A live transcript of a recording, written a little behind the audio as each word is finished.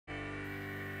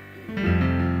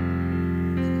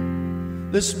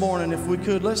This morning, if we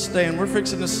could, let's stand. We're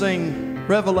fixing to sing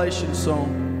Revelation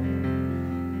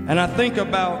song. And I think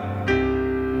about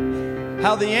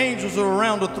how the angels are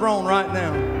around the throne right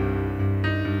now.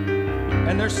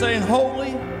 And they're saying,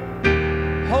 holy,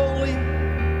 holy,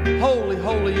 holy,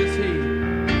 holy is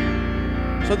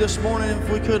He. So this morning, if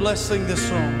we could, let's sing this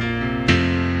song.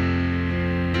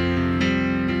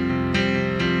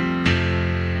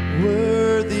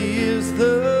 Worthy is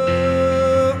the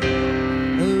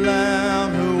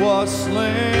Lamb who was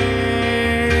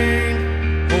slain.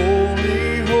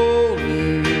 Holy,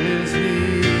 holy is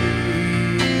He.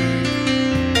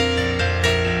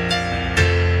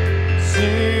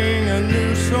 Sing a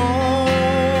new song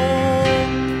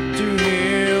to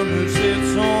Him who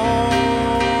sits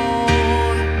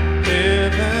on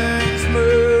heaven's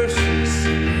mercy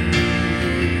seat.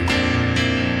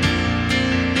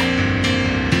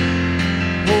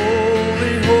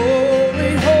 Holy,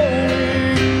 holy,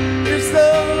 holy is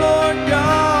the Lord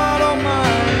God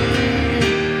Almighty,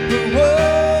 who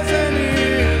was and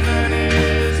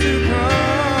is to come.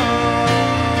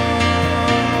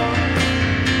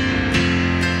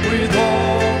 With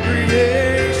all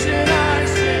creation I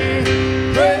sing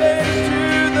praise to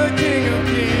the King of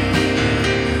Kings.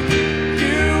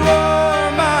 You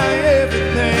are my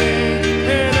everything,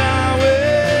 and I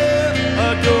will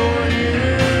adore You.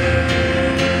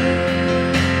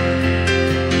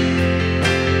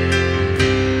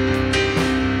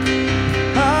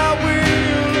 I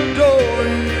will adore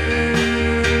You.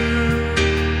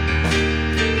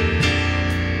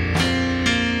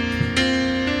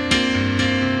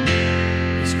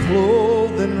 He's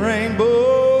clothed in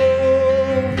rainbow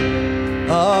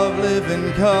of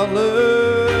living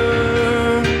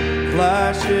color,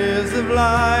 flashes of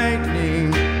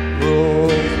lightning,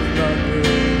 rolls of thunder.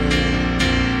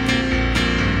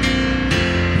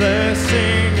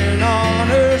 Blessing and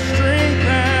honor, strength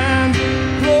and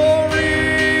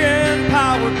glory and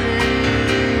power be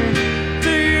to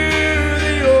You,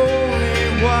 the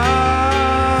only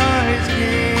wise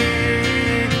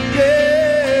King. Yeah.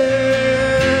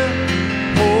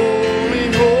 Holy,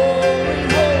 holy,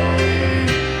 holy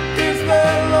is the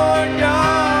Lord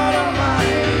God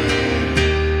Almighty,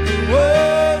 who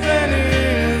was and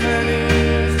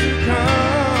is to come.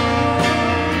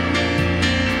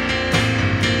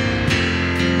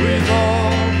 With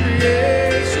all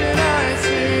creation I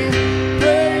sing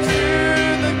praise to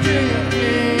the King of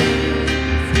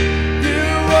Kings. You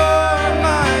are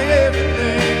my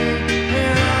everything,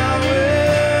 and I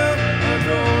will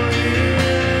adore You.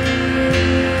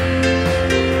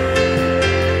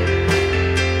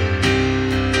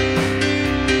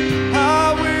 I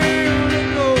will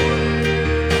adore You.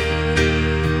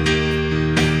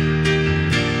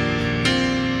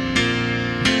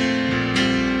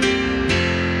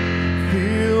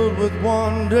 Filled with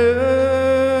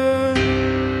wonder,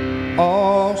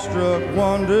 awestruck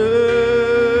wonder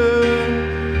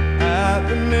at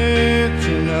the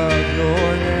mention of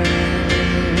Your name.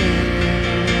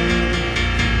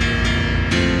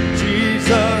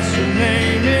 Jesus, Your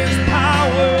name is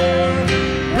power,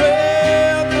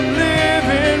 breath of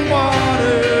living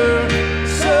water,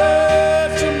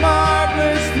 such a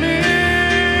marvelous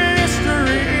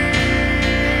mystery.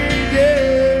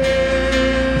 Yeah.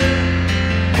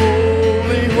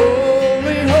 Holy,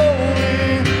 holy, holy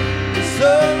is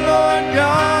the Lord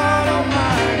God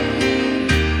Almighty,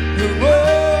 who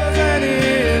was and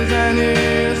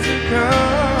is to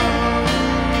come.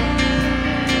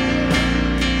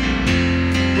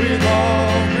 With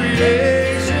all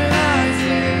creation I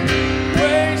sing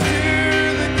praise to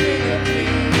the King of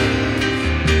Kings.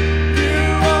 You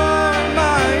are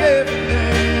my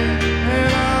everything,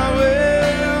 and I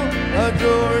will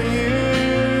adore You.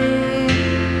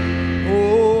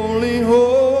 Holy,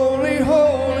 holy,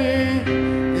 holy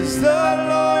is the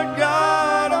Lord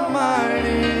God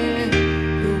Almighty,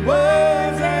 who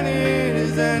was and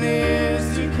is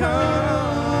to come.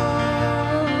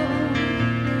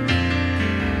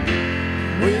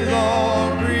 With all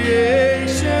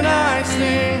creation I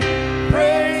sing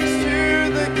praise to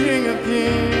the King of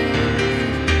Kings.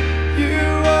 You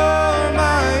are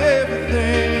my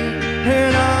everything,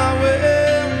 and I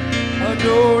will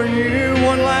adore You.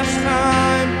 One last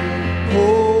time.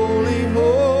 Holy,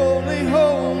 holy,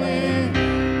 holy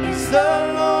is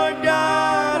the Lord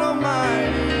God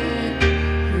Almighty,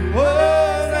 who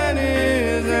was and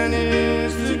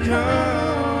is to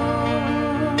come.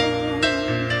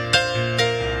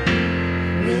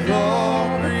 With all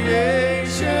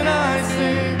creation I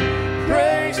sing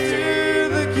praise to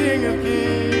the King of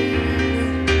Kings.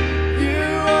 You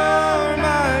are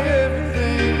my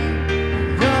everything,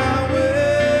 and I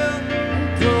will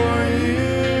adore You.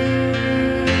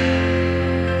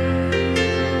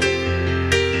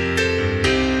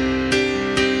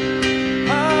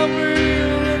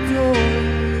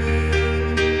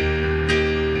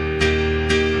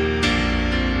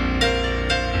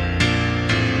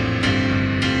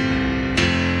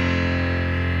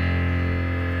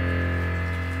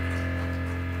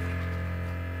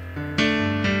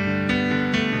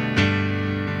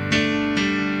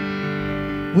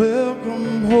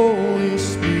 Welcome, Holy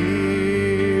Spirit.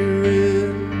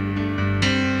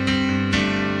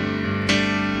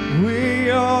 We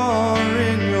are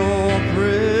in your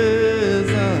presence.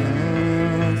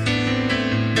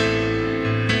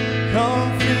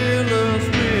 Come fill us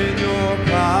with your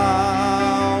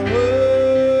power.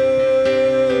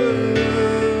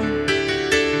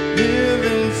 Live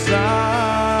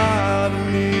inside of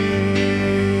me.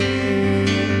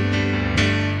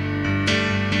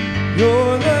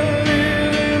 You're the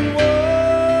living water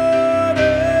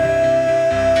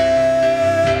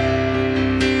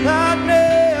that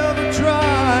never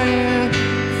drying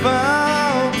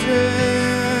fountain,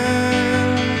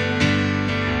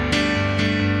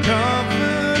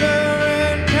 comforter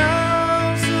and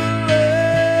counselor.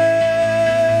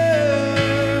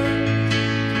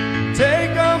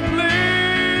 Take complete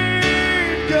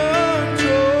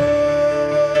control.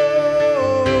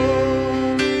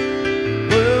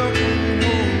 Welcome,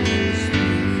 Holy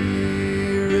Spirit.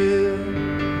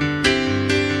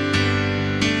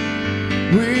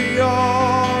 We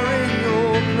are in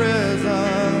your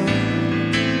presence.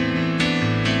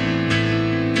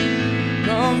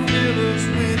 Come fill us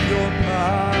with your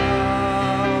power.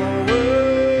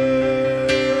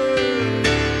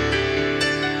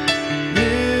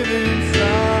 Live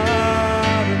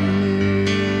inside of me.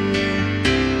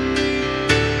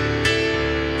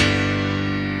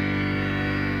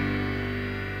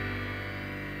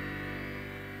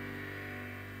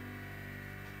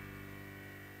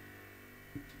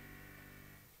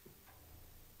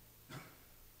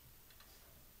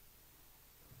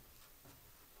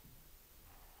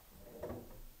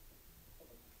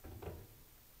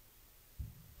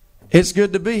 It's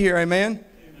good to be here, amen?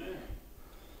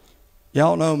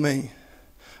 Y'all know me.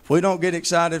 If we don't get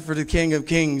excited for the King of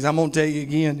Kings, I'm going to tell you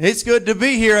again. It's good to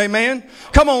be here, amen?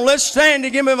 Come on, let's stand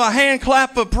and give him a hand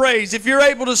clap of praise. If you're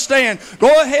able to stand,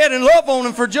 go ahead and love on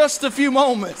him for just a few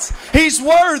moments. He's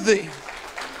worthy.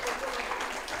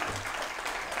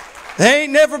 There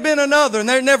ain't never been another, and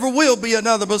there never will be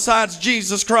another besides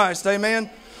Jesus Christ, amen?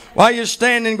 While you're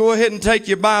standing, go ahead and take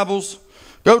your Bibles.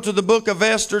 Go to the book of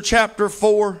Esther, chapter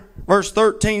 4, verse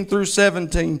 13 through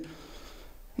 17.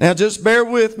 Now, just bear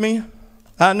with me.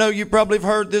 I know you probably have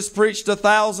heard this preached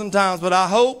 1,000 times, but I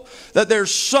hope that there's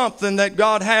something that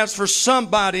God has for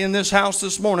somebody in this house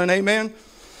this morning. Amen.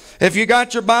 If you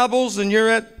got your Bibles and you're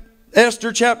at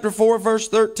Esther, chapter 4, verse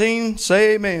 13,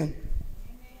 say amen.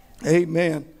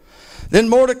 Amen. Then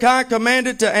Mordecai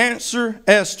commanded to answer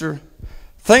Esther,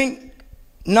 think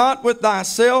not with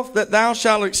thyself that thou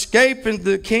shalt escape into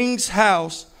the king's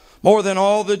house more than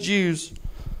all the Jews.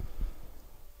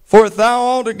 For if thou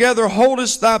altogether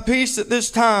holdest thy peace at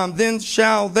this time, then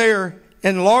shall there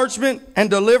enlargement and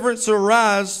deliverance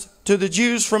arise to the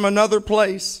Jews from another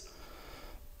place.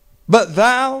 But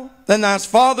thou and thy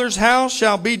father's house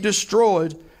shall be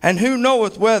destroyed, and who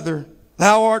knoweth whether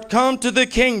thou art come to the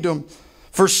kingdom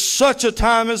for such a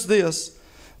time as this?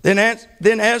 Then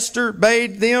Esther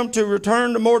bade them to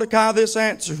return to Mordecai this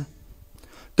answer.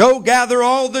 Go gather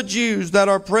all the Jews that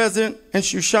are present in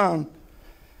Shushan,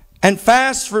 and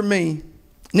fast for me.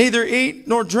 Neither eat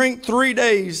nor drink 3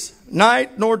 days,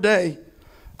 night nor day.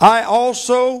 I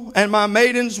also and my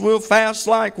maidens will fast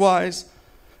likewise.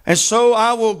 And so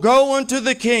I will go unto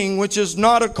the king, which is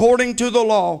not according to the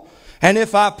law. And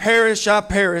if I perish, I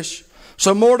perish.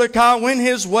 So Mordecai went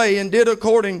his way and did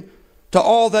according to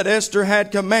all that Esther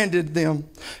had commanded them.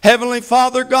 Heavenly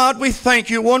Father, God, we thank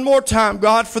you one more time,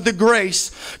 God, for the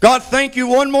grace. God, thank you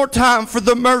one more time for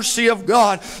the mercy of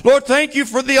God. Lord, thank you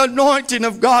for the anointing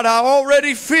of God. I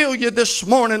already feel you this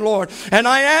morning, Lord. And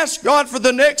I ask, God, for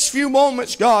the next few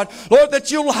moments, God, Lord,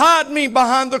 that you'll hide me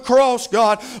behind the cross,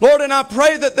 God. Lord, and I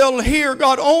pray that they'll hear,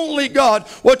 God, only, God,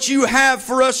 what you have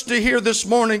for us to hear this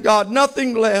morning, God.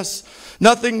 Nothing less.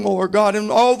 Nothing more, God.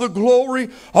 And all the glory,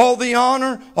 all the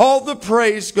honor, all the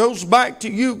praise goes back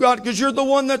to you, God, because you're the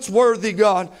one that's worthy,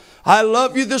 God. I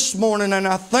love you this morning, and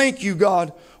I thank you,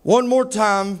 God, one more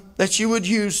time that you would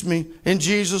use me in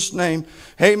Jesus' name.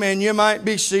 Amen. You might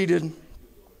be seated.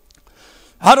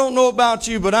 I don't know about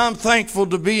you, but I'm thankful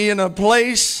to be in a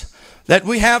place that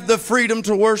we have the freedom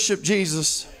to worship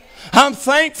Jesus. I'm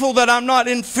thankful that I'm not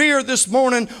in fear this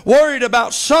morning, worried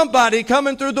about somebody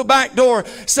coming through the back door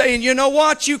saying, you know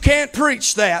what, you can't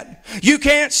preach that. You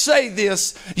can't say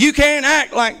this. You can't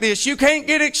act like this. You can't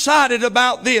get excited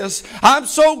about this. I'm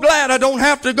so glad I don't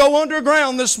have to go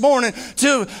underground this morning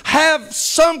to have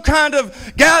some kind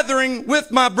of gathering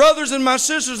with my brothers and my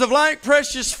sisters of like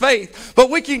precious faith. But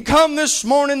we can come this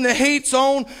morning. The heat's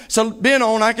on. It's been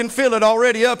on. I can feel it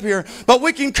already up here. But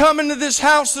we can come into this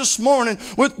house this morning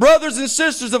with brothers and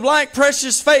sisters of like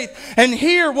precious faith and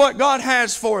hear what God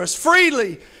has for us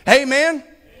freely. Amen.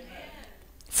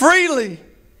 Freely.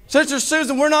 Sister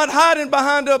Susan, we're not hiding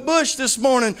behind a bush this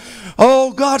morning.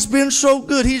 Oh, God's been so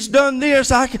good. He's done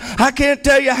this. I can't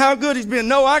tell you how good He's been.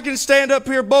 No, I can stand up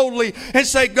here boldly and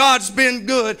say God's been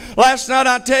good. Last night,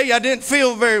 I tell you, I didn't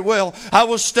feel very well. I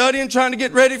was studying, trying to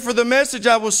get ready for the message.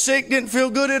 I was sick, didn't feel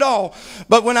good at all.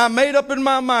 But when I made up in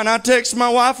my mind, I texted my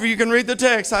wife, or you can read the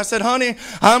text. I said, honey,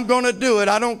 I'm going to do it.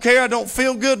 I don't care. I don't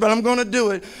feel good, but I'm going to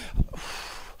do it.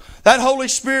 That Holy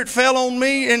Spirit fell on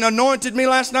me and anointed me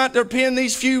last night to pen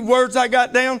these few words I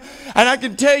got down. And I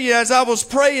can tell you, as I was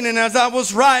praying and as I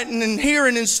was writing and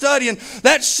hearing and studying,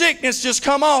 that sickness just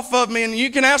come off of me. And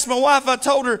you can ask my wife. I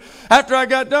told her after I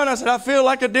got done, I said, I feel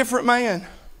like a different man.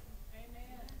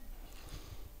 Amen.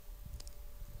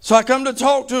 So I come to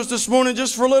talk to us this morning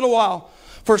just for a little while.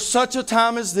 For such a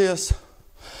time as this.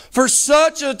 For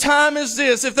such a time as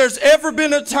this. If there's ever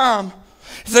been a time,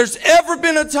 if there's ever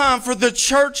been a time for the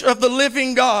church of the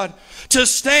living God to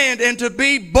stand and to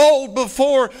be bold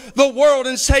before the world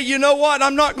and say, you know what,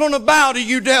 I'm not going to bow to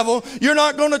you, devil. You're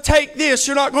not going to take this.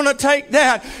 You're not going to take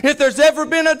that. If there's ever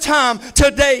been a time,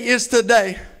 today is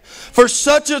today. For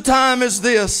such a time as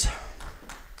this.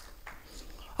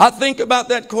 I think about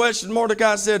that question.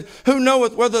 Mordecai said, who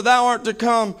knoweth whether thou art to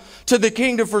come to the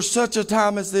kingdom for such a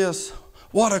time as this?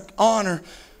 What an honor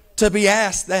to be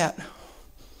asked that.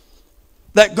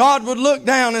 That God would look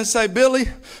down and say, Billy,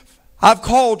 I've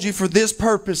called you for this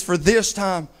purpose, for this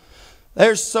time.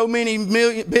 There's so many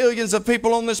billions of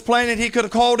people on this planet. He could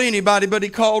have called anybody, but He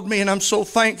called me, and I'm so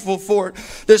thankful for it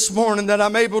this morning that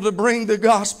I'm able to bring the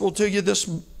gospel to you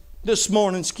this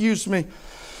morning. Excuse me.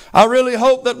 I really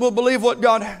hope that we'll believe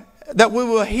that we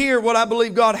will hear what I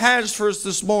believe God has for us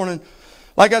this morning.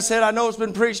 Like I said, I know it's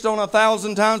been preached on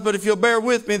 1,000 times, but if you'll bear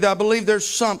with me, I believe there's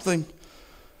something.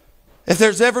 If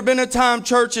there's ever been a time,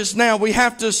 church, it's now. We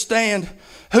have to stand.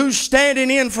 Who's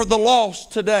standing in for the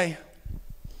lost today?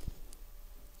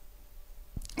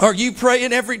 Are you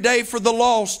praying every day for the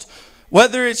lost?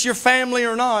 Whether it's your family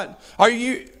or not.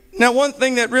 Now, one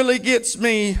thing that really gets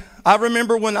me, I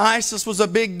remember when ISIS was a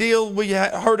big deal. We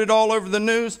heard it all over the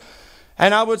news.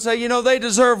 And I would say, you know, they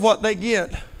deserve what they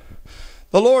get.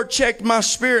 The Lord checked my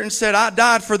spirit and said, I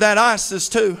died for that ISIS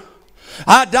too.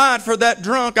 I died for that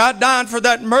drunk. I died for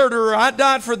that murderer. I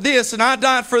died for this and I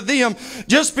died for them.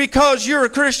 Just because you're a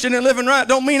Christian and living right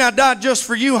don't mean I died just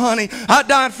for you, honey. I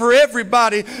died for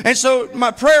everybody. And so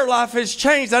my prayer life has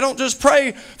changed. I don't just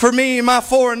pray for me and my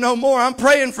four and no more. I'm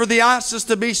praying for the ISIS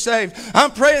to be saved.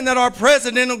 I'm praying that our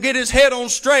president will get his head on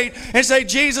straight and say,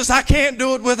 Jesus, I can't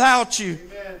do it without you.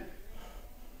 Amen.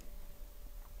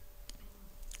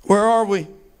 Where are we?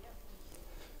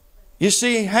 You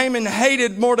see, Haman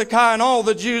hated Mordecai and all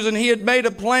the Jews, and he had made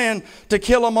a plan to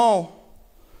kill them all.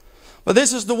 But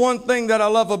this is the one thing that I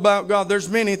love about God. There's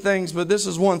many things, but this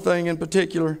is one thing in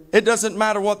particular. It doesn't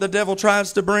matter what the devil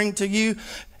tries to bring to you,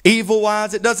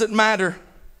 evil-wise. It doesn't matter.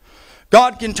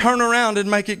 God can turn around and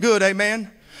make it good.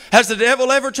 Amen. Has the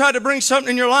devil ever tried to bring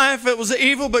something in your life that was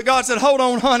evil, but God said, hold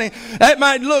on, honey, that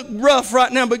might look rough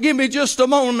right now, but give me just a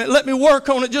moment. Let me work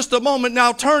on it just a moment, and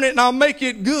I'll turn it and I'll make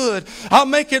it good. I'll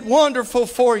make it wonderful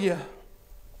for you.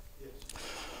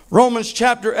 Romans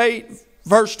chapter 8,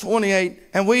 verse 28.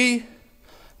 And we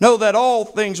know that all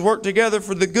things work together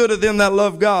for the good of them that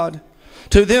love God,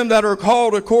 to them that are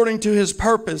called according to His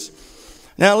purpose.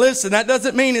 Now listen, that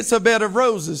doesn't mean it's a bed of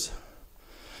roses.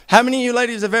 How many of you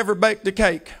ladies have ever baked a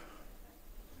cake?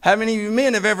 How many of you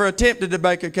men have ever attempted to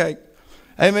bake a cake?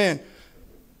 Amen.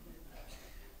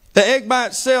 The egg by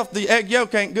itself, the egg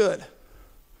yolk ain't good.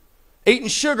 Eating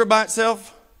sugar by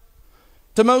itself,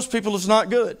 to most people, is not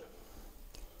good.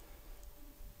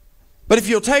 But if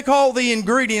you'll take all the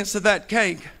ingredients of that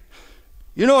cake,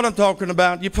 you know what I'm talking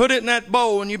about. You put it in that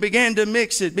bowl and you begin to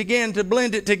mix it, begin to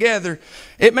blend it together.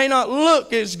 It may not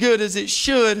look as good as it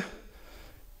should.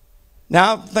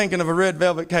 Now, I'm thinking of a red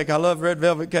velvet cake. I love red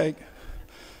velvet cake.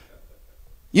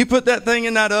 You put that thing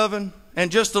in that oven, and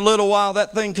just a little while,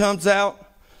 that thing comes out.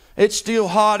 It's still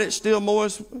hot. It's still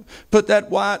moist. Put that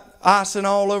white icing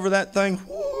all over that thing.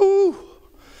 Woo!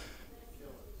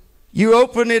 You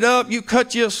open it up, you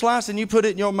cut you a slice, and you put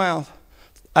it in your mouth.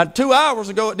 2 hours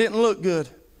ago, it didn't look good.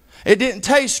 It didn't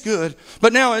taste good,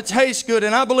 but now it tastes good.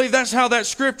 And I believe that's how that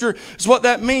scripture is what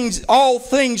that means. All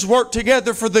things work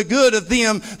together for the good of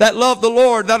them that love the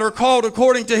Lord, that are called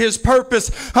according to His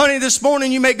purpose. Honey, this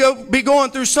morning you may be going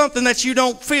through something that you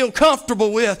don't feel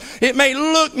comfortable with. It may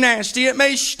look nasty. It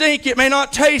may stink. It may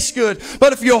not taste good.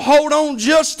 But if you'll hold on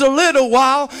just a little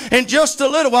while, and just a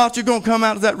little while, you're going to come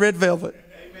out of that red velvet.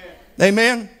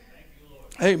 Amen.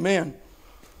 Amen. Amen.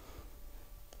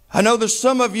 I know there's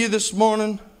some of you this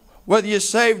morning, whether you're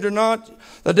saved or not,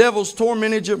 the devil's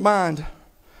tormented your mind.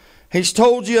 He's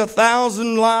told you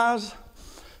 1,000 lies.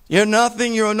 You're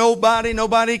nothing. You're a nobody.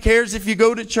 Nobody cares if you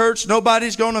go to church.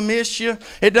 Nobody's going to miss you.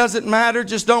 It doesn't matter.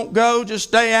 Just don't go. Just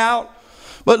stay out.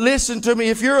 But listen to me.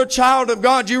 If you're a child of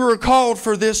God, you were called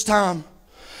for this time.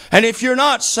 And if you're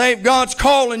not saved, God's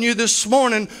calling you this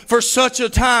morning for such a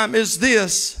time as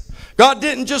this. God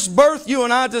didn't just birth you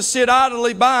and I to sit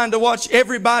idly by and to watch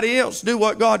everybody else do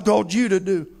what God called you to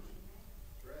do.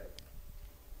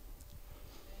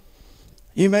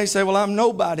 You may say, well, I'm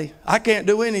nobody. I can't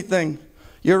do anything.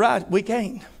 You're right, we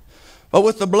can't. But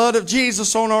with the blood of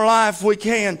Jesus on our life, we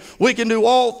can. We can do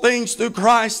all things through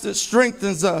Christ that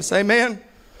strengthens us. Amen?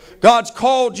 God's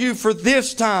called you for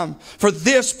this time, for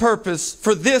this purpose,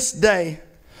 for this day.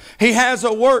 He has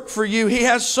a work for you. He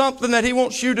has something that He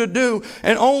wants you to do,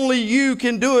 and only you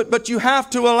can do it. But you have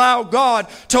to allow God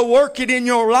to work it in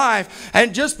your life.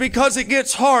 And just because it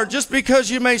gets hard, just because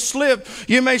you may slip,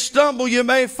 you may stumble, you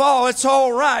may fall, it's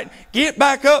all right. Get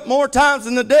back up more times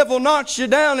than the devil knocks you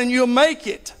down, and you'll make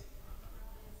it.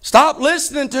 Stop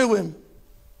listening to him.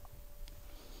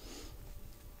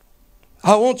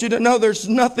 I want you to know there's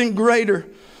nothing greater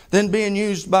than being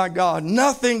used by God.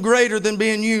 Nothing greater than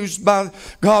being used by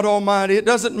God Almighty. It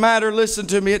doesn't matter, listen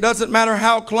to me, it doesn't matter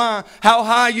how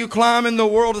high you climb in the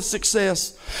world of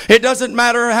success. It doesn't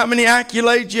matter how many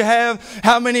accolades you have,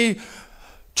 how many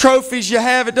trophies you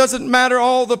have. It doesn't matter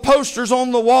all the posters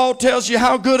on the wall tells you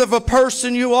how good of a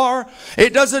person you are.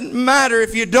 It doesn't matter.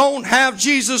 If you don't have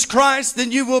Jesus Christ,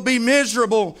 then you will be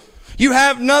miserable. You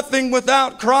have nothing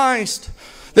without Christ.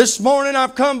 This morning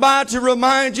I've come by to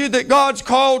remind you that God's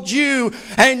called you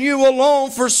and you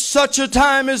alone for such a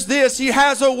time as this. He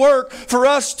has a work for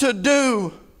us to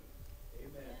do.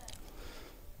 Amen.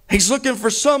 He's looking for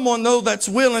someone, though, that's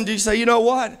willing to say, you know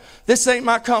what? This ain't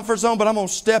my comfort zone, but I'm going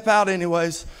to step out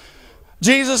anyways.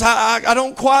 Jesus, I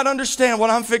don't quite understand what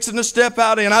I'm fixing to step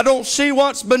out in. I don't see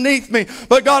what's beneath me.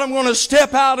 But God, I'm going to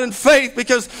step out in faith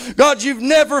because, God, you've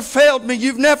never failed me.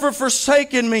 You've never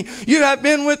forsaken me. You have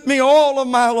been with me all of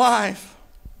my life.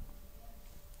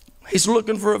 He's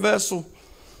looking for a vessel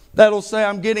that'll say,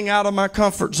 I'm getting out of my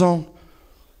comfort zone.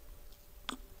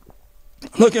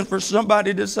 Looking for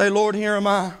somebody to say, Lord, here am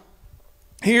I.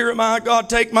 Here am I.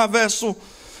 God, take my vessel.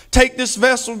 Take this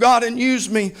vessel, God, and use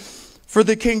me for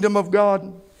the kingdom of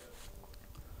God.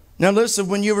 Now listen,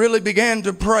 when you really begin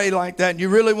to pray like that, you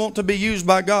really want to be used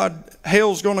by God,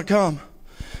 hell's going to come.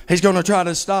 He's going to try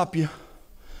to stop you.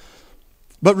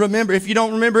 But remember, if you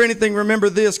don't remember anything, remember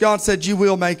this. God said you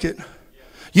will make it.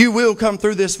 You will come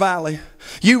through this valley.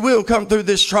 You will come through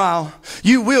this trial.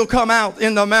 You will come out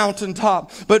in the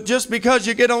mountaintop. But just because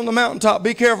you get on the mountaintop,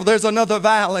 be careful. There's another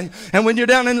valley. And when you're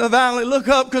down in the valley, look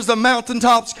up because the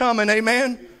mountaintop's coming.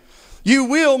 Amen. You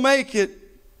will make it.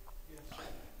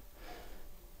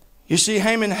 You see,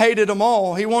 Haman hated them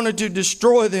all. He wanted to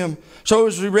destroy them. So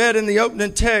as we read in the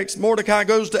opening text, Mordecai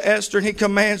goes to Esther and he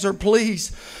commands her,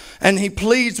 please. And he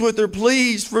pleads with her,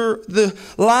 please, for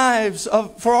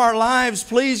our lives,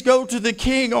 please go to the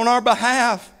king on our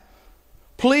behalf.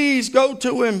 Please go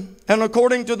to him. And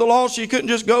according to the law, she couldn't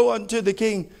just go unto the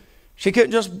king. She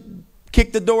couldn't just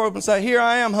kick the door open and say, here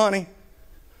I am, honey.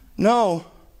 No,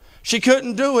 she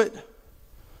couldn't do it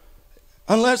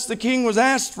unless the king was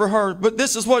asked for her. But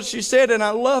this is what she said, and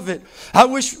I love it. I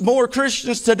wish more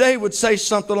Christians today would say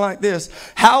something like this.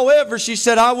 However, she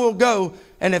said, I will go,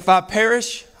 and if I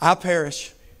perish, I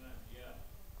perish.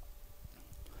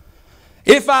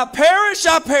 If I perish,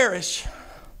 I perish.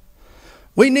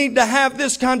 We need to have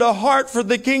this kind of heart for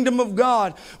the kingdom of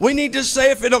God. We need to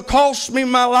say, if it'll cost me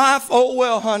my life, oh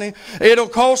well, honey, it'll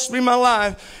cost me my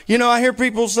life. You know, I hear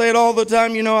people say it all the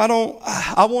time. You know,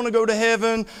 I want to go to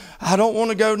heaven. I don't want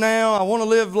to go now. I want to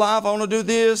live life. I want to do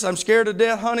this. I'm scared to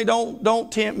death. Honey,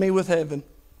 don't tempt me with heaven.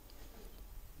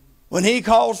 When He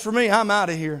calls for me, I'm out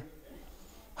of here.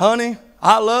 Honey,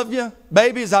 I love you.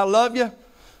 Babies, I love you.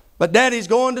 But Daddy's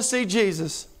going to see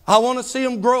Jesus. I want to see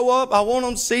them grow up. I want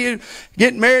them to see you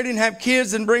get married and have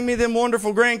kids and bring me them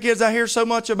wonderful grandkids I hear so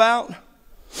much about.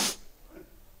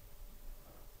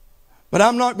 But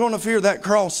I'm not going to fear that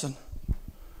crossing.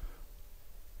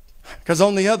 Because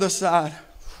on the other side,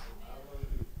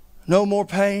 No more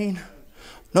pain.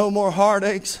 No more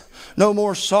heartaches. No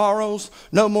more sorrows.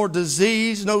 No more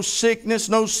disease. No sickness.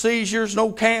 No seizures.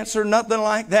 No cancer. Nothing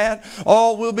like that.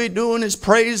 All we'll be doing is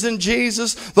praising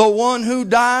Jesus, the one who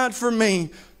died for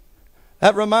me.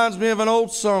 That reminds me of an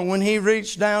old song. When He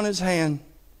reached down His hand.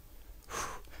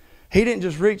 He didn't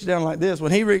just reach down like this.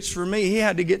 When He reached for me, He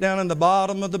had to get down in the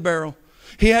bottom of the barrel.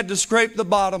 He had to scrape the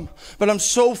bottom. But I'm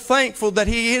so thankful that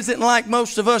He isn't like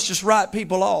most of us, just write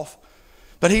people off.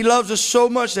 But He loves us so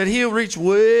much that He'll reach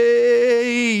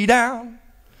way down.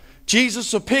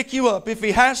 Jesus will pick you up if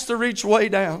He has to reach way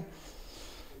down.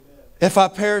 If I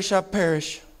perish, I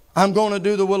perish. I'm going to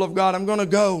do the will of God. I'm going to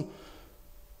go.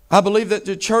 I believe that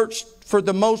the church, for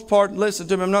the most part, listen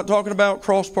to me, I'm not talking about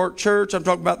Cross Park Church. I'm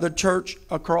talking about the church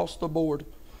across the board.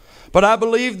 But I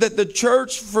believe that the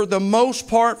church, for the most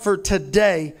part, for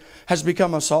today, has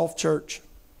become a soft church.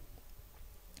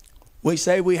 We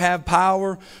say we have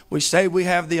power. We say we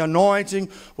have the anointing.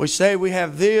 We say we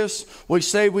have this. We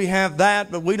say we have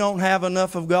that. But we don't have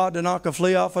enough of God to knock a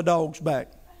flea off a dog's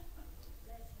back.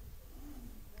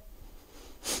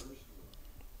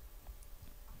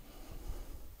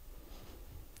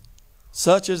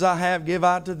 Such as I have, give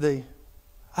I to thee.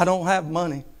 I don't have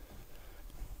money.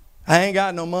 I ain't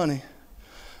got no money.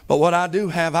 But what I do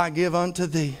have, I give unto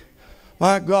thee.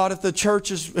 My God, if the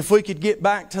churches, if we could get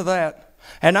back to that.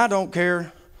 And I don't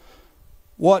care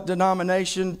what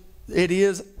denomination it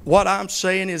is. What I'm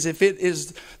saying is, if it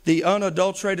is the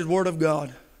unadulterated Word of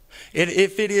God,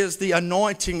 if it is the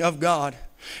anointing of God,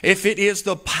 if it is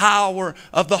the power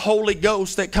of the Holy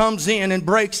Ghost that comes in and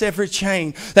breaks every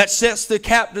chain, that sets the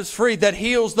captives free, that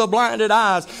heals the blinded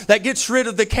eyes, that gets rid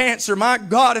of the cancer. My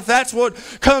God, if that's what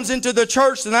comes into the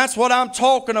church, then that's what I'm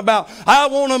talking about. I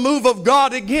want a move of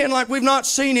God again like we've not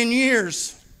seen in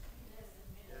years.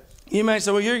 You may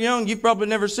say, well, you're young. You've probably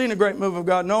never seen a great move of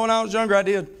God. No, when I was younger, I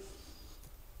did.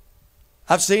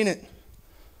 I've seen it.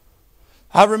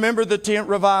 I remember the tent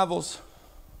revivals.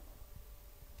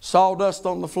 Sawdust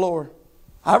on the floor.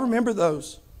 I remember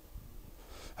those.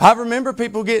 I remember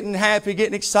people getting happy,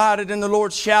 getting excited in the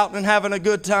Lord, shouting and having a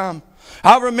good time.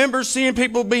 I remember seeing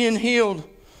people being healed.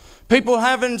 People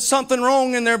having something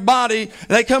wrong in their body.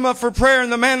 They come up for prayer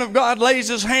and the man of God lays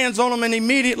his hands on them and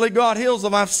immediately God heals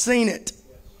them. I've seen it.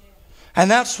 And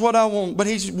that's what I want. But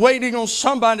He's waiting on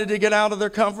somebody to get out of their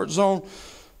comfort zone.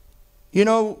 You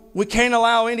know, we can't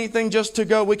allow anything just to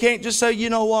go. We can't just say, you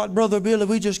know what, Brother Billy,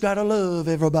 we just got to love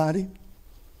everybody.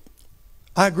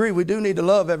 I agree, we do need to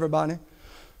love everybody.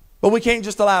 But we can't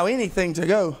just allow anything to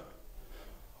go.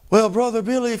 Well, Brother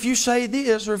Billy, if you say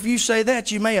this or if you say that,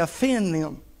 you may offend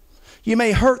them. You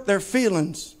may hurt their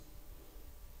feelings.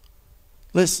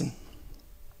 Listen.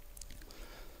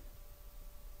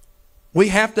 We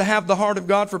have to have the heart of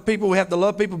God for people. We have to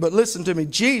love people. But listen to me.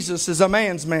 Jesus is a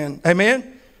man's man.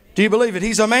 Amen? Do you believe it?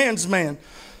 He's a man's man.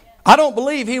 I don't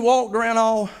believe He walked around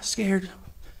all scared.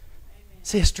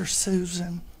 Sister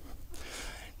Susan.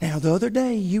 Now, the other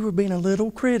day, you were being a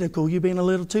little critical. You're being a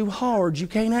little too hard. You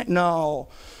can't act. No.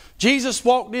 Jesus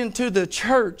walked into the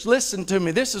church. Listen to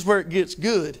me. This is where it gets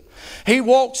good. He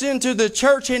walks into the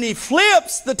church and He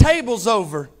flips the tables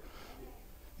over.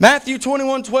 Matthew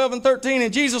 21:12-13,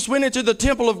 and Jesus went into the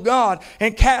temple of God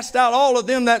and cast out all of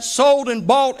them that sold and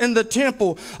bought in the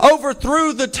temple,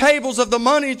 overthrew the tables of the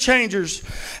money changers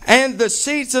and the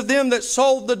seats of them that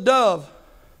sold the dove,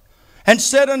 and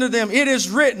said unto them, it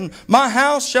is written, my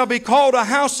house shall be called a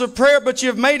house of prayer, but you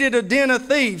have made it a den of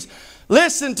thieves.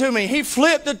 Listen to me. He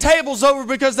flipped the tables over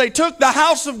because they took the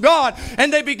house of God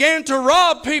and they began to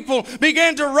rob people,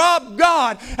 began to rob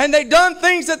God, and they done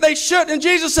things that they shouldn't. And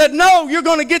Jesus said, no, you're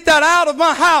going to get that out of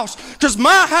my house because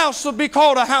my house will be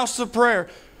called a house of prayer.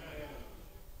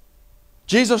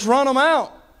 Jesus run them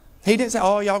out. He didn't say,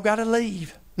 oh, y'all got to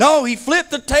leave. No, He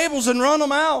flipped the tables and run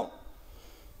them out.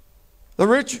 The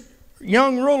rich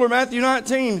young ruler, Matthew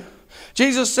 19,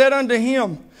 Jesus said unto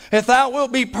him, if thou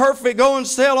wilt be perfect, go and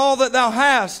sell all that thou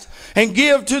hast, and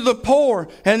give to the poor,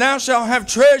 and thou shalt have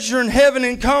treasure in heaven,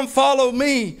 and come follow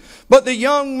me. But the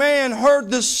young man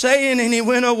heard the saying, and he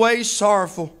went away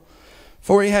sorrowful,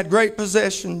 for he had great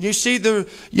possession. You see, the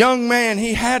young man,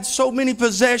 he had so many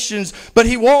possessions, but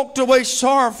he walked away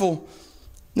sorrowful.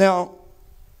 Now,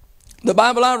 the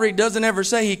Bible I read doesn't ever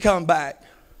say he come back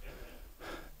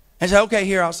and say, okay,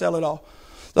 here, I'll sell it all.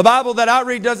 The Bible that I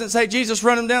read doesn't say Jesus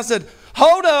run him down and said,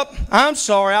 hold up, I'm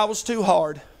sorry, I was too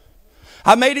hard.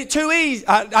 I made it too easy.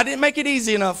 I didn't make it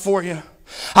easy enough for you.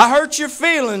 I hurt your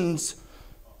feelings.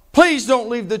 Please don't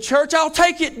leave the church. I'll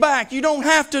take it back. You don't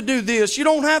have to do this. You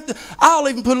don't have to. I'll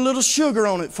even put a little sugar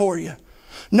on it for you.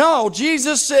 No,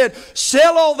 Jesus said,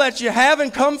 sell all that you have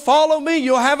and come follow me.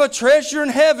 You'll have a treasure in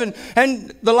heaven.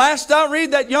 And the last I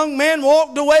read, that young man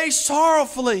walked away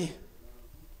sorrowfully.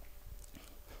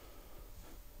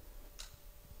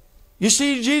 You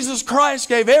see, Jesus Christ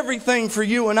gave everything for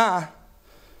you and I.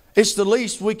 It's the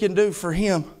least we can do for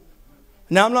Him.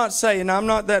 Now, I'm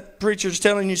not that preacher's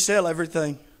telling you sell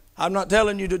everything. I'm not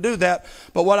telling you to do that.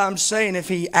 But what I'm saying, if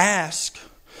He asks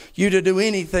you to do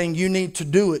anything, you need to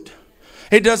do it.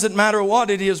 It doesn't matter what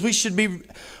it is. We should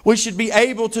be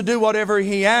able to do whatever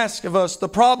He asks of us. The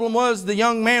problem was the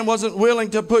young man wasn't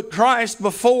willing to put Christ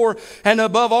before and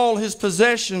above all his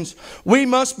possessions. We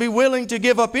must be willing to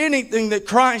give up anything that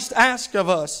Christ asks of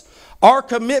us. Our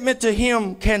commitment to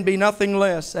Him can be nothing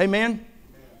less. Amen?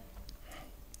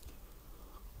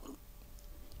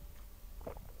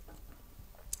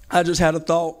 I just had a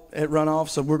thought. It run off,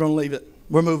 so we're going to leave it.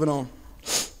 We're moving on.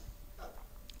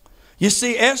 You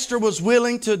see, Esther was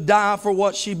willing to die for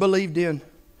what she believed in.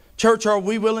 Church, are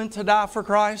we willing to die for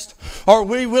Christ? Are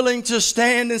we willing to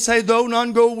stand and say, though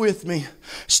none go with me,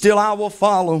 still I will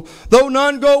follow. Though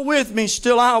none go with me,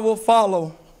 still I will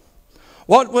follow.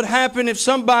 What would happen if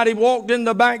somebody walked in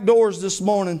the back doors this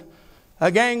morning?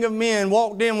 A gang of men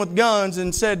walked in with guns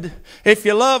and said, if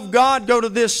you love God, go to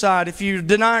this side. If you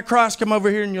deny Christ, come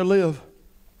over here and you'll live.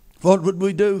 What would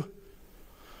we do?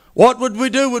 What would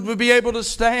we do? Would we be able to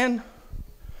stand?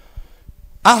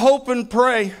 I hope and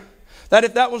pray that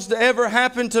if that was to ever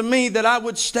happen to me, that I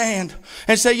would stand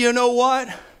and say, you know what?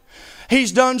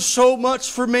 He's done so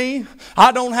much for me.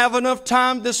 I don't have enough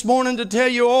time this morning to tell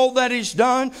you all that He's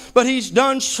done, but He's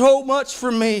done so much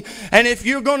for me. And if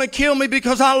you're going to kill me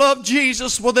because I love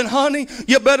Jesus, well then, honey,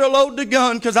 you better load the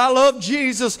gun because I love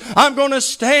Jesus. I'm going to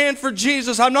stand for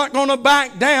Jesus. I'm not going to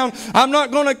back down. I'm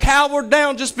not going to cower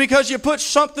down just because you put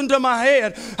something to my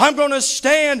head. I'm going to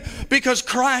stand because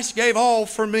Christ gave all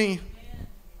for me.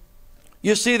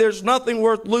 You see, there's nothing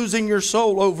worth losing your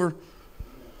soul over.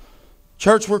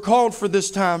 Church, we're called for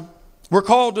this time. We're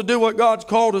called to do what God's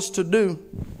called us to do.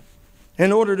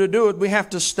 In order to do it, we have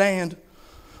to stand.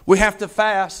 We have to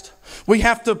fast. We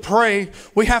have to pray.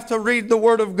 We have to read the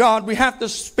Word of God. We have to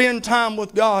spend time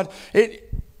with God.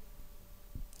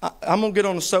 I'm going to get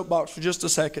on a soapbox for just a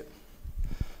second.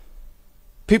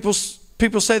 People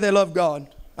say they love God.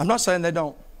 I'm not saying they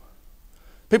don't.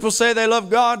 People say they love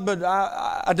God, but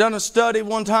I done a study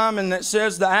one time and it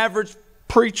says the average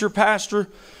preacher, pastor,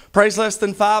 prays less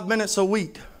than 5 minutes a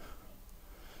week.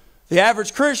 The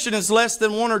average Christian is less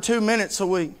than 1 or 2 minutes a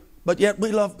week. But yet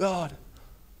we love God.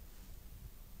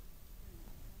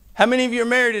 How many of you are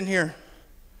married in here?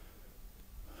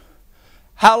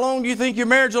 How long do you think your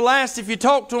marriage will last if you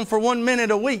talk to them for 1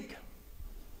 minute a week?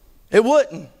 It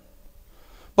wouldn't.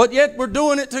 But yet we're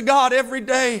doing it to God every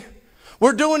day.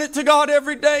 We're doing it to God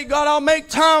every day. God, I'll make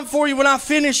time for you when I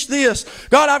finish this.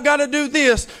 God, I've got to do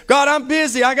this. God, I'm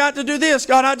busy. I got to do this.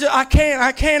 God, I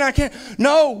can't.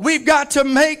 No, we've got to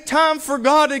make time for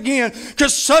God again.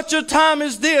 Because such a time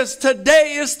as this,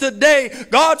 today is the day.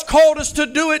 God's called us to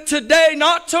do it today,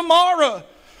 not tomorrow.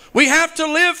 We have to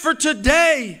live for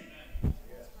today.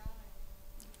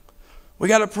 We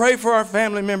got to pray for our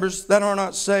family members that are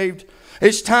not saved.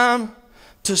 It's time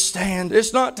to stand.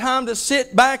 It's not time to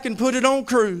sit back and put it on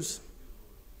cruise.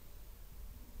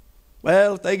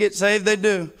 Well, if they get saved, they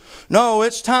do. No,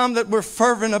 it's time that we're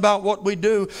fervent about what we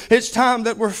do. It's time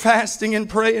that we're fasting and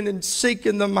praying and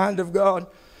seeking the mind of God.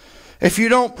 If you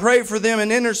don't pray for them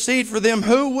and intercede for them,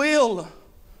 who will?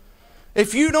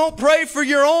 If you don't pray for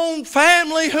your own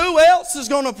family, who else is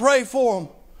going to pray for them?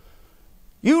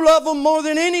 You love them more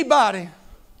than anybody.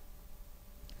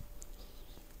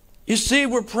 You see,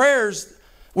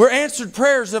 we're answered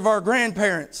prayers of our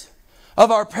grandparents,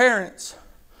 of our parents.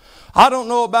 I don't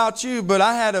know about you, but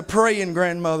I had a praying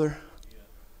grandmother.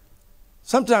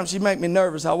 Sometimes she'd make me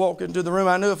nervous. I walk into the room.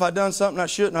 I knew if I'd done something I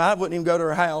shouldn't, I wouldn't even go to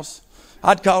her house.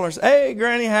 I'd call her and say, hey,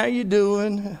 Granny, how you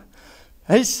doing?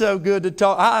 It's so good to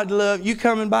talk. I'd love you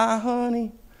coming by,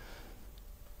 honey.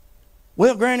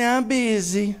 Well, Granny, I'm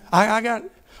busy. Well,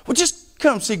 just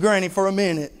come see Granny for a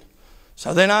minute.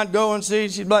 So then I'd go and see.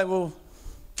 She'd be like, well,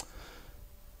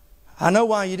 I know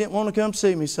why you didn't want to come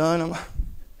see me, son.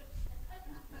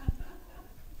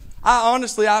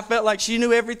 I felt like she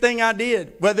knew everything I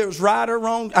did, whether it was right or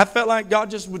wrong. I felt like God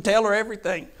just would tell her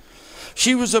everything.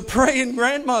 She was a praying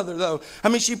grandmother, though. I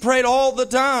mean, she prayed all the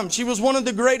time. She was one of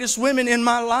the greatest women in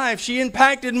my life. She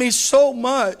impacted me so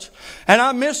much, and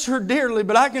I miss her dearly.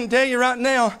 But I can tell you right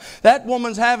now, that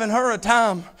woman's having her a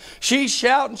time. She's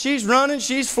shouting, she's running,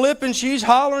 she's flipping, she's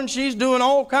hollering, she's doing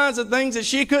all kinds of things that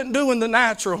she couldn't do in the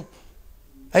natural.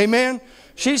 Amen?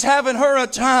 She's having her a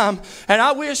time. And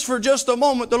I wish for just a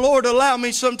moment the Lord allow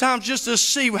me sometimes just to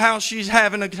see how she's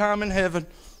having a time in heaven.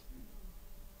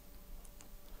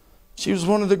 She was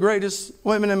one of the greatest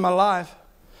women in my life.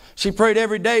 She prayed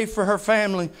every day for her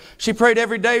family. She prayed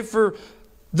every day for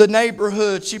the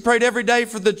neighborhood. She prayed every day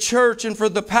for the church and for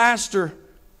the pastor.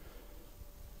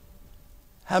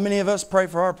 How many of us pray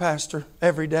for our pastor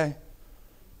every day?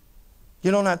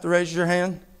 You don't have to raise your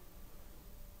hand.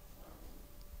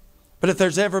 But if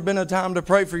there's ever been a time to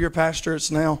pray for your pastor,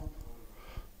 it's now.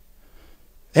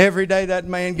 Every day that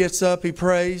man gets up, he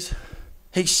prays.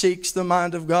 He seeks the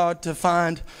mind of God to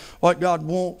find what God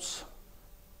wants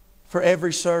for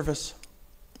every service.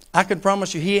 I can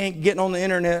promise you, he ain't getting on the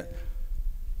internet.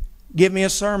 Give me a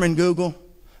sermon, Google.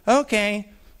 Okay,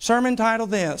 sermon title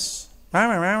this.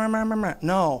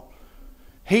 No.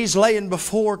 He's laying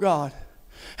before God.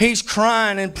 He's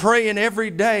crying and praying every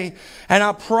day. And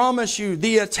I promise you,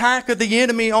 the attack of the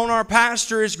enemy on our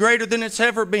pastor is greater than it's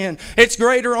ever been. It's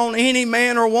greater on any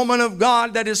man or woman of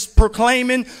God that is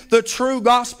proclaiming the true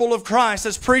gospel of Christ,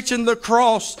 that's preaching the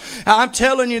cross. I'm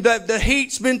telling you that the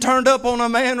heat's been turned up on a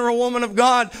man or a woman of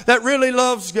God that really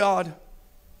loves God.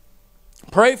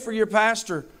 Pray for your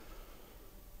pastor.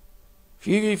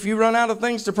 If you run out of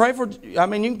things to pray for, I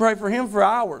mean, you can pray for him for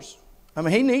hours. I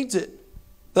mean, he needs it.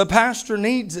 The pastor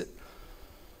needs it.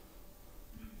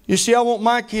 You see, I want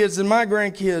my kids and my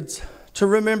grandkids to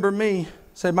remember me.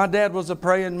 Say, my dad was a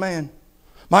praying man.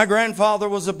 My grandfather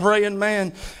was a praying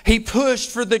man. He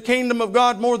pushed for the kingdom of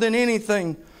God more than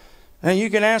anything. And you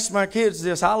can ask my kids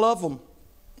this. I love them.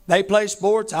 They play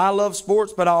sports. I love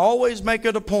sports. But I always make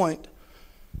it a point.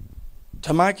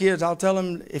 To my kids, I'll tell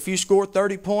them, if you score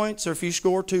 30 points or if you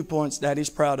score 2 points, Daddy's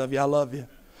proud of you. I love you.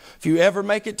 If you ever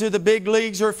make it to the big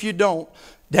leagues or if you don't,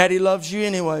 Daddy loves you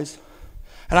anyways.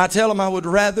 And I tell them, I would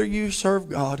rather you serve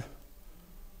God.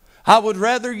 I would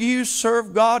rather you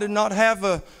serve God and not have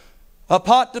a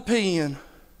pot to pee in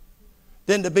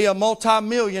than to be a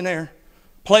multi-millionaire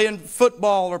playing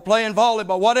football or playing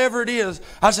volleyball, whatever it is.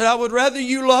 I said, I would rather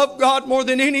you love God more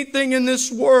than anything in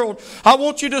this world. I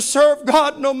want you to serve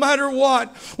God no matter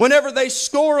what. Whenever they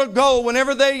score a goal,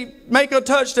 whenever they make a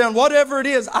touchdown, whatever it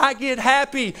is, I get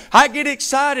happy. I get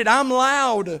excited. I'm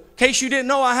loud. In case you didn't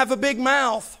know, I have a big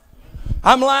mouth.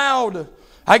 I'm loud.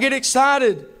 I get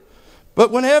excited.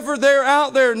 But whenever they're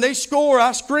out there and they score,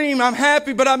 I scream, I'm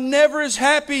happy, but I'm never as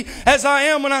happy as I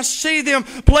am when I see them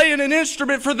playing an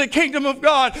instrument for the kingdom of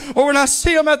God, or when I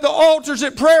see them at the altars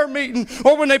at prayer meeting,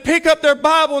 or when they pick up their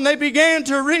Bible and they begin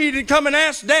to read and come and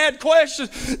ask Dad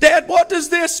questions. Dad, what does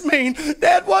this mean?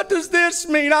 Dad, what does this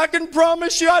mean? I can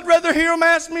promise you I'd rather hear them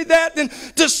ask me that than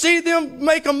to see them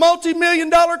make a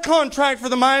multi-million-dollar contract for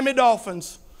the Miami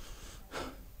Dolphins.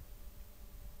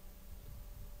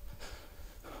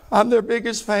 I'm their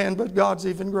biggest fan, but God's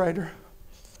even greater.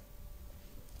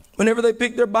 Whenever they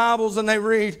pick their Bibles and they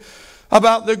read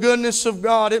about the goodness of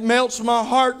God, it melts my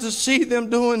heart to see them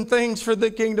doing things for the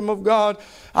kingdom of God.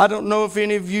 I don't know if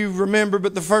any of you remember,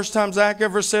 but the first time Zach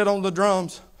ever sat on the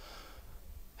drums,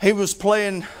 he was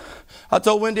playing. I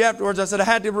told Wendy afterwards, I said, I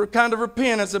had to kind of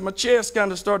repent. I said, my chest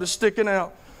kind of started sticking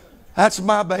out. That's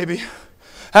my baby.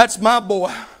 That's my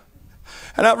boy.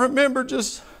 And I remember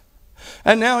just...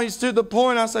 And now he's to the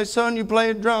point, I say, son, you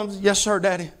playing drums? Yes, sir,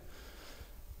 Daddy.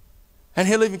 And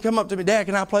he'll even come up to me, Dad,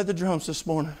 can I play the drums this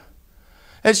morning?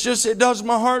 It's just, it does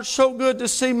my heart so good to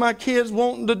see my kids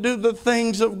wanting to do the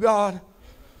things of God.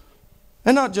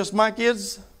 And not just my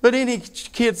kids, but any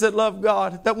kids that love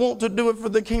God, that want to do it for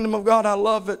the kingdom of God. I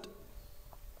love it.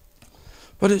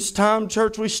 But it's time,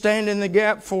 church, we stand in the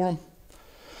gap for them.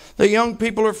 The young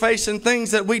people are facing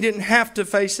things that we didn't have to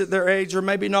face at their age, or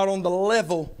maybe not on the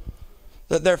level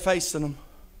that they're facing them.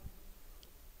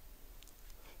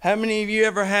 How many of you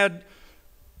ever had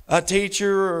a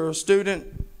teacher or a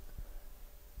student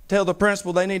tell the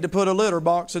principal they need to put a litter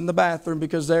box in the bathroom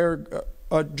because they're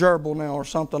a gerbil now or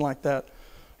something like that?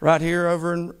 Right here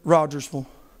over in Rogersville.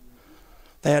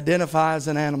 They identify as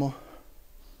an animal.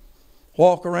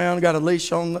 Walk around, got a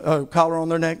leash on, a collar on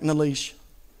their neck and a leash.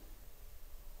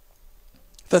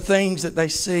 The things that they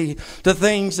see, the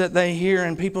things that they hear,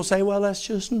 and people say, well, that's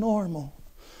just normal.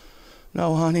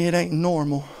 No, honey, it ain't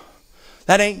normal.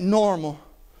 That ain't normal.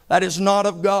 That is not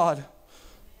of God.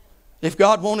 If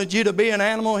God wanted you to be an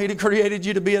animal, He'd have created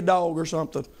you to be a dog or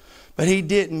something. But He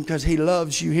didn't, because He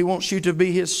loves you. He wants you to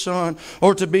be His son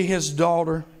or to be His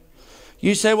daughter.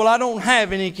 You say, well, I don't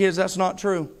have any kids. That's not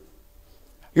true.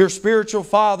 Your spiritual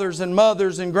fathers and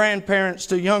mothers and grandparents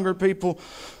to younger people.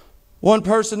 One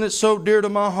person that's so dear to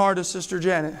my heart is Sister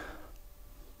Janet.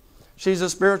 She's a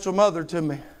spiritual mother to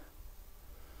me.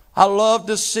 I love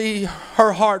to see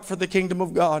her heart for the kingdom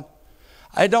of God.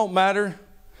 It don't matter.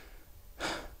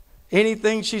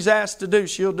 Anything she's asked to do,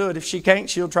 she'll do it. If she can't,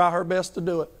 she'll try her best to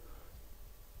do it.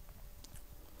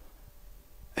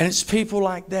 And it's people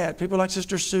like that. People like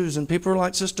Sister Susan. People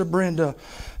like Sister Brenda.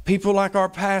 People like our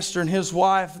pastor and his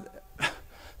wife.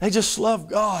 They just love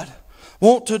God.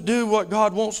 Want to do what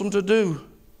God wants them to do.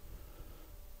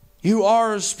 You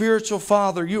are a spiritual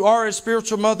father. You are a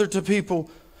spiritual mother to people.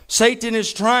 Satan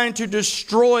is trying to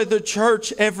destroy the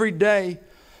church every day.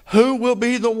 Who will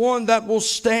be the one that will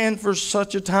stand for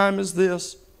such a time as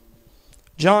this?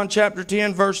 John chapter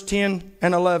 10, verse 10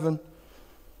 and 11.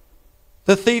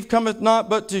 The thief cometh not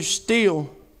but to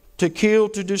steal, to kill,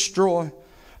 to destroy.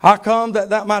 I come that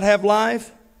thou might have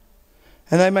life,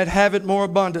 and they might have it more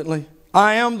abundantly.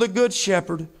 I am the good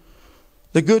shepherd.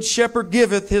 The good shepherd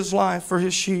giveth his life for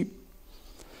his sheep.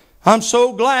 I'm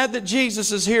so glad that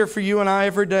Jesus is here for you and I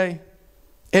every day.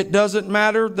 It doesn't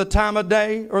matter the time of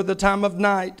day or the time of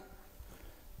night.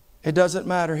 It doesn't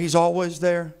matter. He's always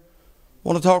there. I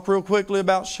want to talk real quickly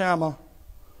about Shammah.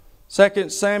 2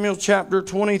 Samuel chapter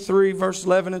 23, verse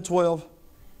 11 and 12.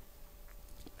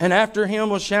 And after him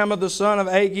was Shammah the son of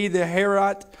Agee the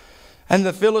Harite, and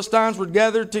the Philistines were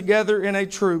gathered together in a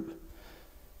troop.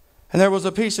 And there was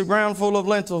a piece of ground full of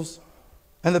lentils,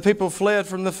 and the people fled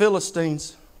from the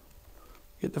Philistines.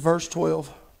 Get to verse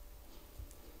 12.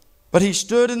 But he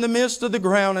stood in the midst of the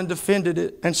ground and defended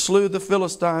it and slew the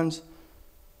Philistines.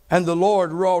 And the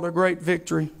Lord wrought a great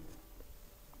victory.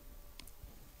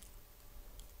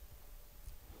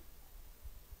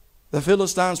 The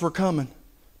Philistines were coming,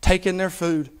 taking their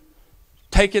food,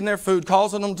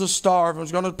 causing them to starve.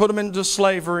 Was going to put them into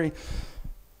slavery.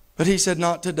 But he said,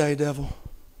 not today, devil.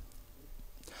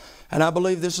 And I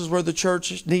believe this is where the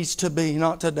church needs to be.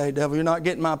 Not today, devil. You're not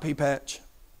getting my pea patch.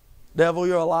 Devil,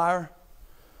 you're a liar.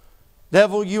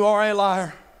 Devil, you are a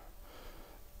liar.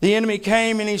 The enemy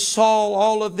came and he saw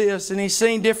all of this and he's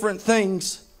seen different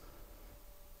things.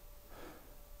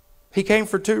 He came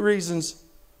for two reasons.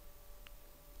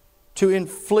 To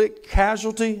inflict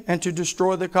casualty and to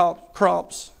destroy the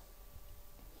crops.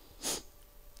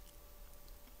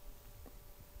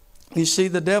 You see,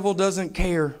 the devil doesn't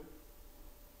care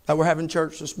that we're having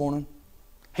church this morning.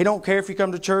 He don't care if you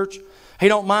come to church. He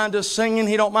don't mind us singing.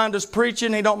 He don't mind us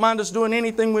preaching. He don't mind us doing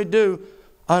anything we do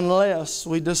unless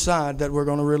we decide that we're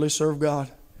going to really serve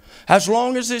God. As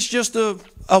long as it's just a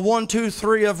 1, 2,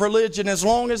 3 of religion, as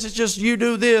long as it's just you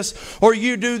do this or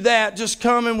you do that, just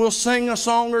come and we'll sing a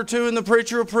song or two and the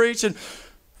preacher will preach and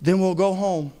then we'll go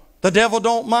home. The devil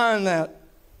don't mind that.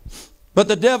 But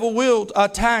the devil will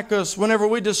attack us whenever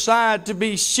we decide to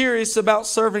be serious about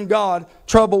serving God.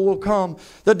 Trouble will come.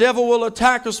 The devil will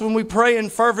attack us when we pray in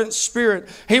fervent spirit.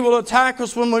 He will attack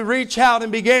us when we reach out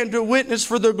and begin to witness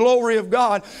for the glory of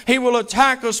God. He will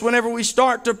attack us whenever we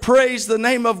start to praise the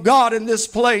name of God in this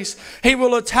place. He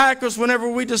will attack us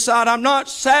whenever we decide, I'm not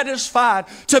satisfied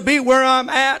to be where I'm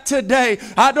at today.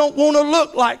 I don't want to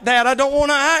look like that. I don't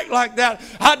want to act like that.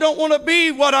 I don't want to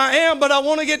be what I am, but I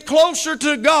want to get closer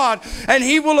to God. And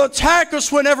he will attack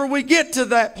us whenever we get to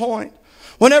that point.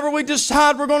 Whenever we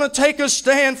decide we're going to take a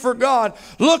stand for God.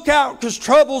 Look out, because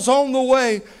trouble's on the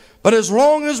way. But as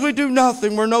long as we do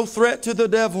nothing, we're no threat to the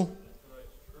devil.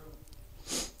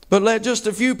 But let just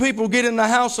a few people get in the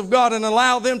house of God and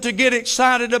allow them to get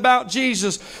excited about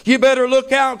Jesus. You better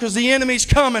look out, because the enemy's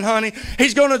coming, honey.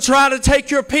 He's going to try to take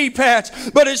your pea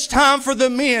patch. But it's time for the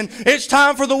men. It's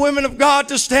time for the women of God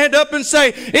to stand up and say,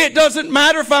 it doesn't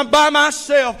matter if I'm by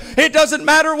myself. It doesn't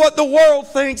matter what the world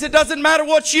thinks. It doesn't matter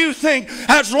what you think.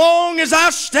 As long as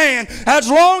I stand, as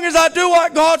long as I do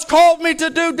what God's called me to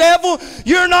do, devil,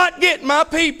 you're not getting my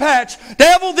pea patch.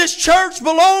 Devil, this church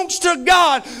belongs to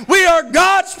God. We are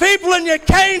God's people and you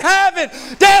can't have it.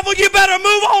 Devil, you better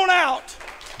move on out.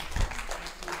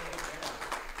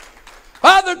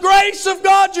 By the grace of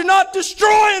God, you're not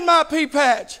destroying my pea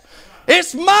patch.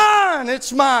 It's mine.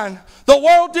 It's mine. The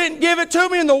world didn't give it to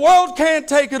me and the world can't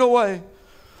take it away.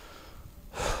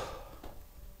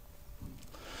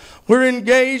 We're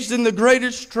engaged in the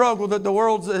greatest struggle that the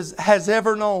world has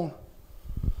ever known.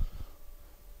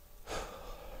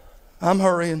 I'm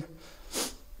hurrying.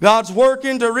 God's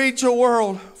working to reach a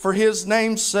world for His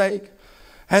name's sake.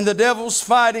 And the devil's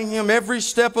fighting him every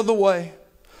step of the way.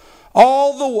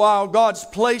 All the while, God's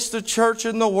placed a church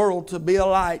in the world to be a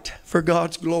light for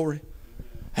God's glory.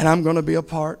 And I'm going to be a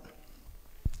part.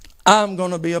 I'm going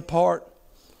to be a part.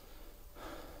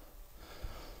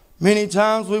 Many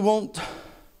times we won't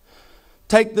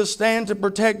take the stand to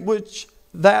protect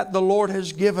that the Lord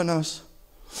has given us.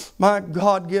 My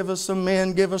God, give us some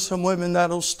men, give us some women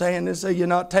that'll stand and say, you're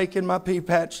not taking my pea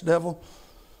patch, devil.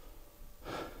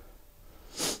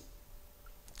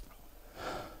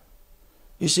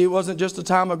 You see, it wasn't just a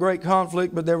time of great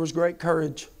conflict, but there was great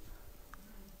courage.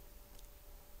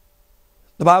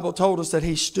 The Bible told us that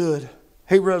he stood.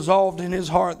 He resolved in his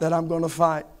heart that I'm going to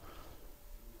fight.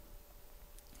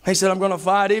 He said, I'm going to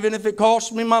fight even if it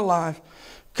costs me my life.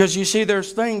 Because you see,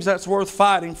 there's things that's worth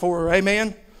fighting for.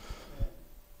 Amen?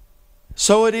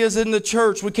 So it is in the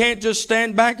church. We can't just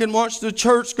stand back and watch the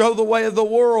church go the way of the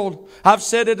world. I've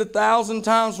said it 1,000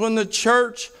 times. When the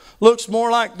church looks more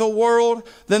like the world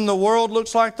than the world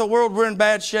looks like the world, we're in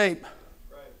bad shape.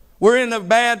 We're in a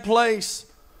bad place.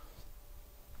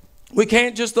 We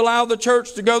can't just allow the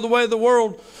church to go the way of the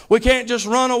world. We can't just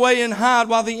run away and hide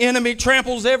while the enemy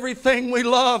tramples everything we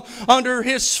love under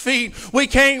his feet. We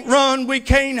can't run, we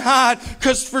can't hide,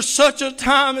 because for such a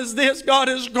time as this, God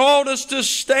has called us to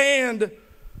stand.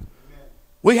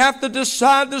 We have to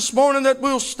decide this morning that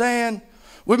we'll stand.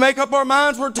 We make up our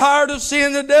minds we're tired of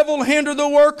seeing the devil hinder the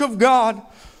work of God.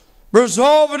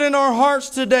 Resolve it in our hearts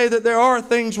today that there are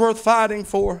things worth fighting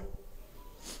for.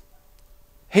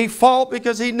 He fought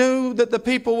because he knew that the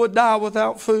people would die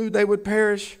without food. They would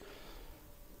perish.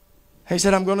 He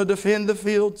said, I'm going to defend the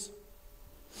fields.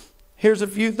 Here's a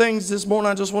few things this morning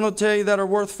I just want to tell you that are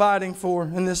worth fighting for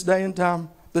in this day and time.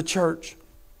 The church.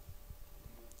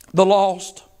 The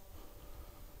lost.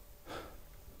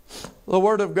 The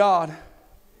Word of God.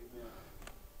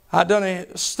 I've done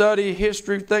a study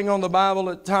history thing on the Bible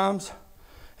at times.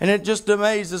 And it just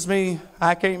amazes me.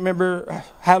 I can't remember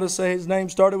how to say his name.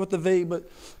 Started with the V. But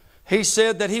he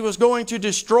said that he was going to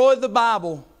destroy the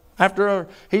Bible. After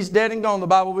he's dead and gone, the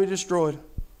Bible will be destroyed.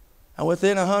 And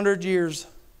within 100 years,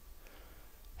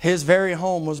 his very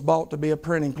home was bought to be a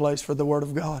printing place for the Word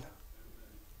of God.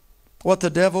 What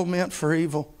the devil meant for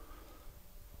evil.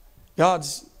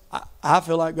 I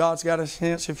feel like God's got a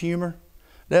sense of humor.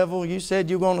 Devil, you said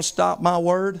you're going to stop my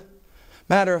word.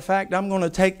 Matter of fact, I'm going to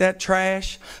take that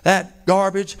trash, that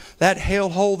garbage, that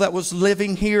hellhole that was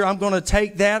living here. I'm going to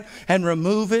take that and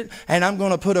remove it. And I'm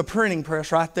going to put a printing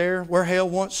press right there where hell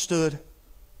once stood.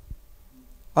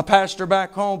 A pastor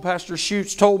back home, Pastor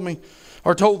Schutz, told me,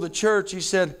 or told the church, he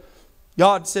said,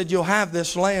 God said you'll have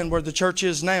this land where the church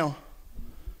is now.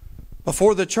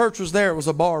 Before the church was there, it was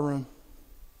a bar room.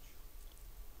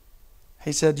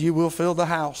 He said, you will fill the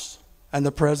house and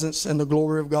the presence and the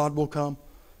glory of God will come.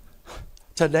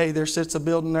 Today there sits a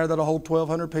building there that'll hold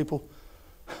 1,200 people.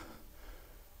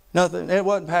 Nothing. It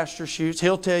wasn't Pastor Schutz.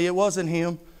 He'll tell you it wasn't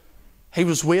him. He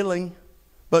was willing.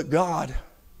 But God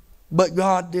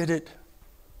did it.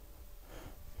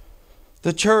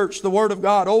 The church, the Word of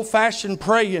God, old-fashioned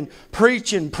praying,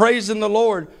 preaching, praising the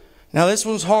Lord. Now this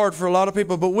one's hard for a lot of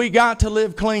people, but we got to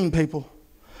live clean, people.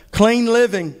 Clean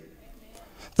living.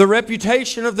 The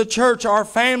reputation of the church, our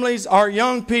families, our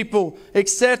young people,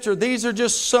 etc. These are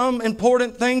just some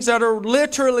important things that are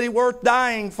literally worth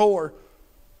dying for.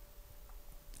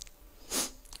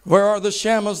 Where are the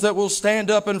Shammahs that will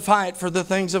stand up and fight for the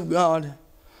things of God?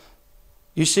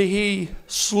 You see, he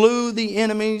slew the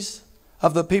enemies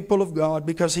of the people of God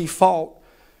because he fought.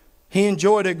 He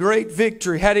enjoyed a great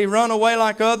victory. Had he run away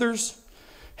like others,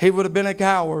 he would have been a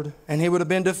coward and he would have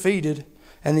been defeated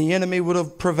and the enemy would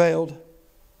have prevailed.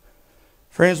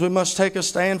 Friends, we must take a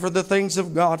stand for the things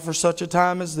of God for such a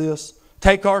time as this.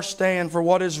 Take our stand for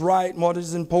what is right and what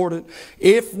is important.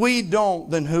 If we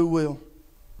don't, then who will?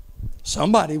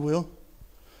 Somebody will.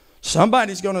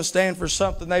 Somebody's going to stand for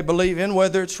something they believe in,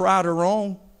 whether it's right or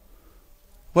wrong.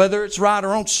 Whether it's right or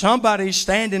wrong, somebody's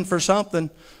standing for something.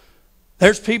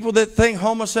 There's people that think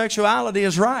homosexuality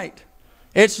is right.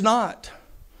 It's not.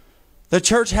 The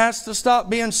church has to stop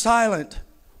being silent.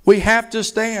 We have to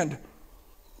stand.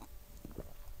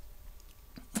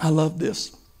 I love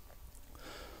this.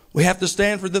 We have to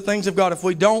stand for the things of God. If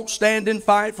we don't stand and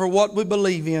fight for what we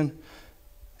believe in,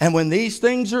 and when these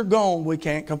things are gone, we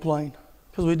can't complain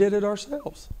because we did it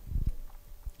ourselves.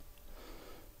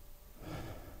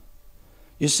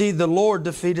 You see, the Lord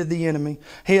defeated the enemy.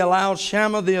 He allowed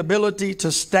Shammah the ability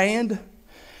to stand.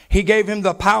 He gave him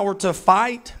the power to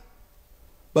fight.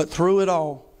 But through it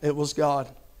all, it was God.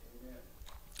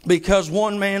 Because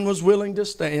one man was willing to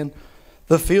stand,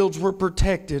 the fields were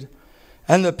protected,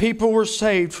 and the people were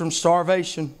saved from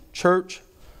starvation. Church,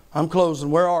 I'm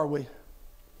closing. Where are we?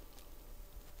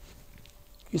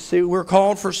 You see, we're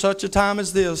called for such a time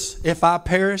as this. If I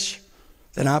perish,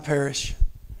 then I perish.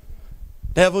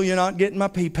 Devil, you're not getting my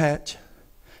pea patch.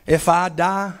 If I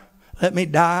die, let me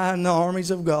die in the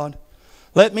armies of God.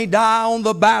 Let me die on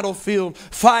the battlefield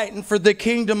fighting for the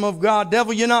kingdom of God.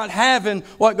 Devil, you're not having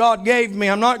what God gave me.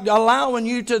 I'm not allowing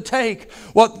you to take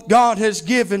what God has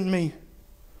given me.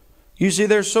 You see,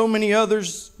 there's so many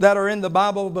others that are in the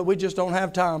Bible, but we just don't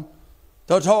have time.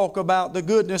 to talk about the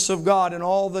goodness of God and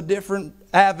all the different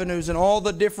avenues and all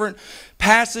the different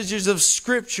passages of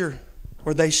Scripture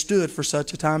where they stood for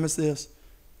such a time as this.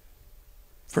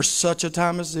 For such a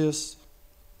time as this.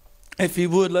 If you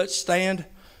would, let's stand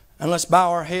and let's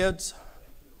bow our heads.